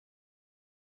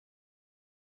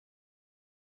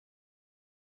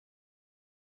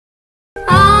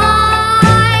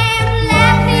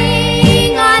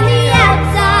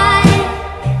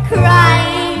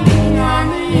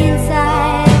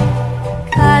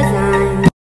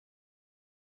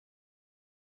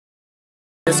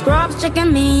scrub's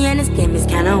checking me and his game is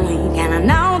kinda weak, and I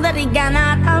know that he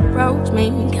cannot approach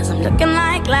me, cause I'm looking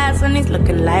like glass and he's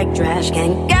looking like trash.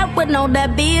 Can't get with no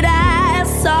deadbeat ass,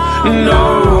 so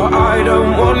no, I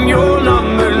don't want your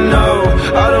number, no,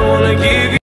 I don't wanna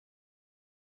give you.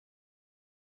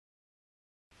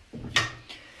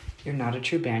 You're not a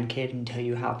true band kid until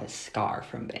you have a scar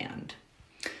from band.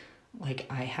 Like,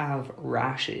 I have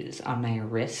rashes on my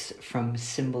wrists from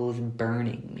cymbals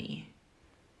burning me.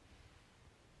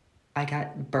 I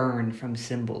got burned from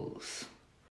cymbals.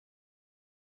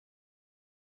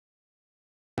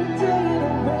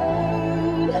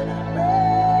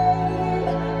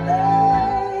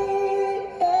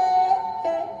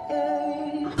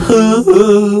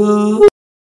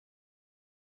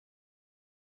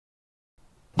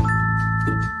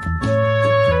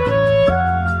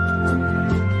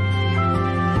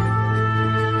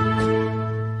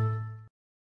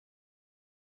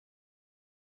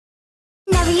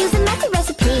 Never use a messy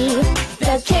recipe.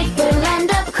 The trick will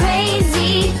end up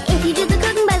crazy. If you do the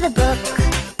cooking by the book,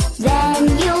 then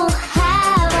you'll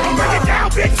have a... Break it down,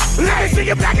 bitch! Let me see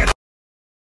you back it.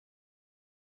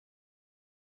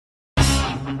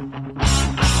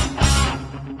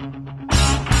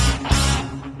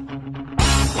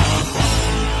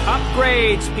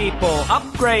 Upgrades, people,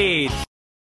 upgrades!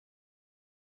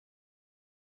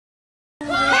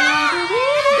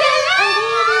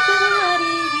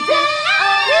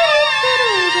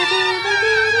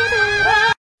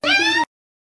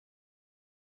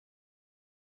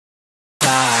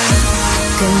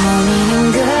 Good morning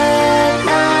and good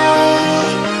night.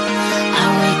 I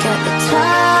wake up at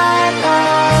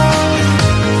twilight.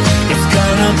 It's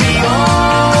gonna be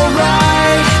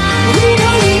alright. We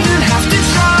don't even have to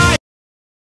try.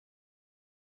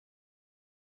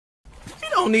 We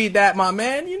don't need that, my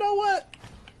man. You know what?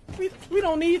 We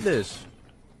don't need this.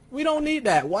 We don't need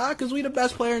that. Why? Because we the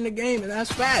best player in the game, and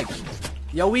that's facts.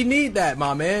 Yo, we need that,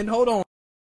 my man. Hold on.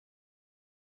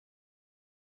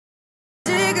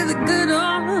 There's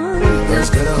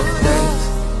good old days.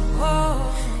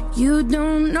 You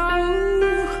don't know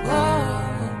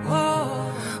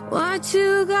what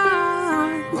you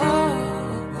got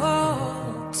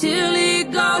till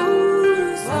it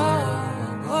goes,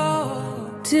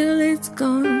 till it's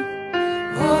gone.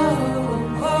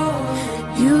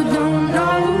 You don't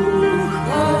know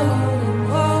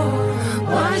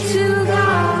what you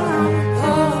got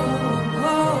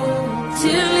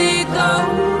till it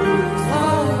goes,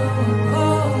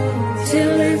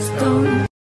 till it's gone.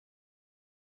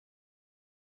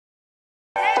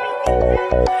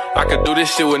 I could do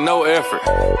this shit with no effort.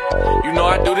 You know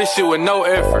I do this shit with no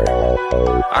effort.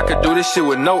 I could do this shit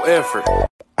with no effort.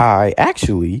 I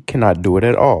actually cannot do it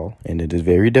at all, and it is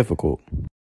very difficult.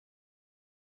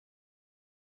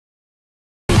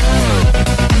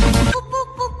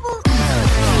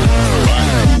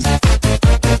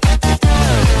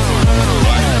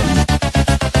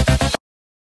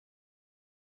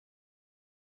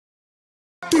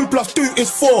 Two plus two is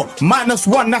 4, minus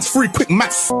 1, that's 3, quick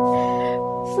maths. 3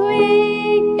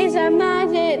 is a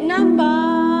magic number.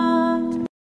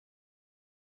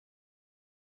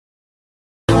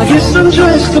 I guess I'm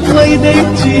just a play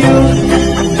date to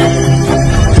you.